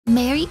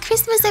Merry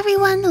Christmas,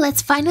 everyone!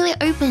 Let's finally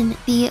open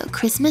the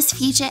Christmas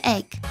future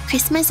egg.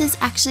 Christmas is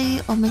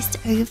actually almost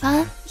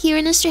over here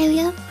in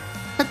Australia,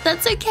 but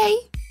that's okay.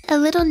 A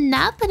little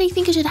nap and I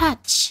think it should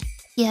hatch.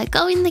 Yeah,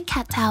 go in the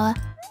cat tower.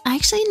 I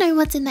actually know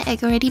what's in the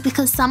egg already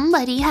because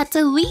somebody had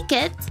to leak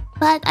it,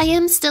 but I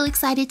am still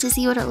excited to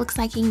see what it looks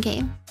like in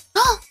game.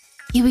 Oh,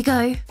 here we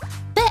go.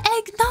 The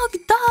Eggnog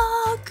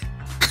Dog!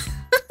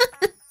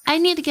 I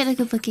need to get a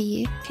good look at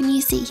you. Can you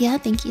sit here?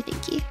 Thank you,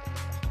 thank you.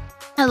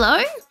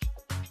 Hello?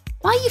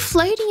 Why are you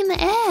floating in the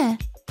air?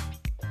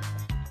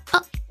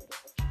 Oh,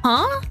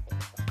 huh?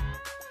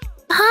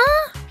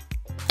 Huh?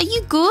 Are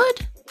you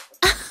good?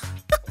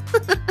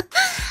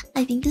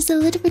 I think there's a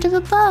little bit of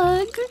a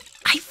bug.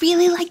 I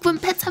really like when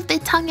pets have their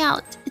tongue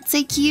out. It's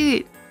so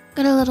cute.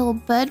 Got a little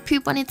bird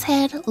poop on its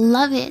head.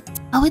 Love it.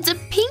 Oh, it's a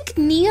pink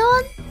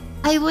neon?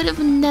 I would have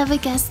never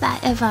guessed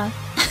that ever.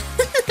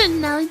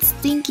 And now it's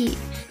stinky.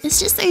 It's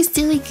just so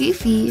silly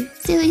goofy.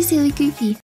 Silly, silly goofy.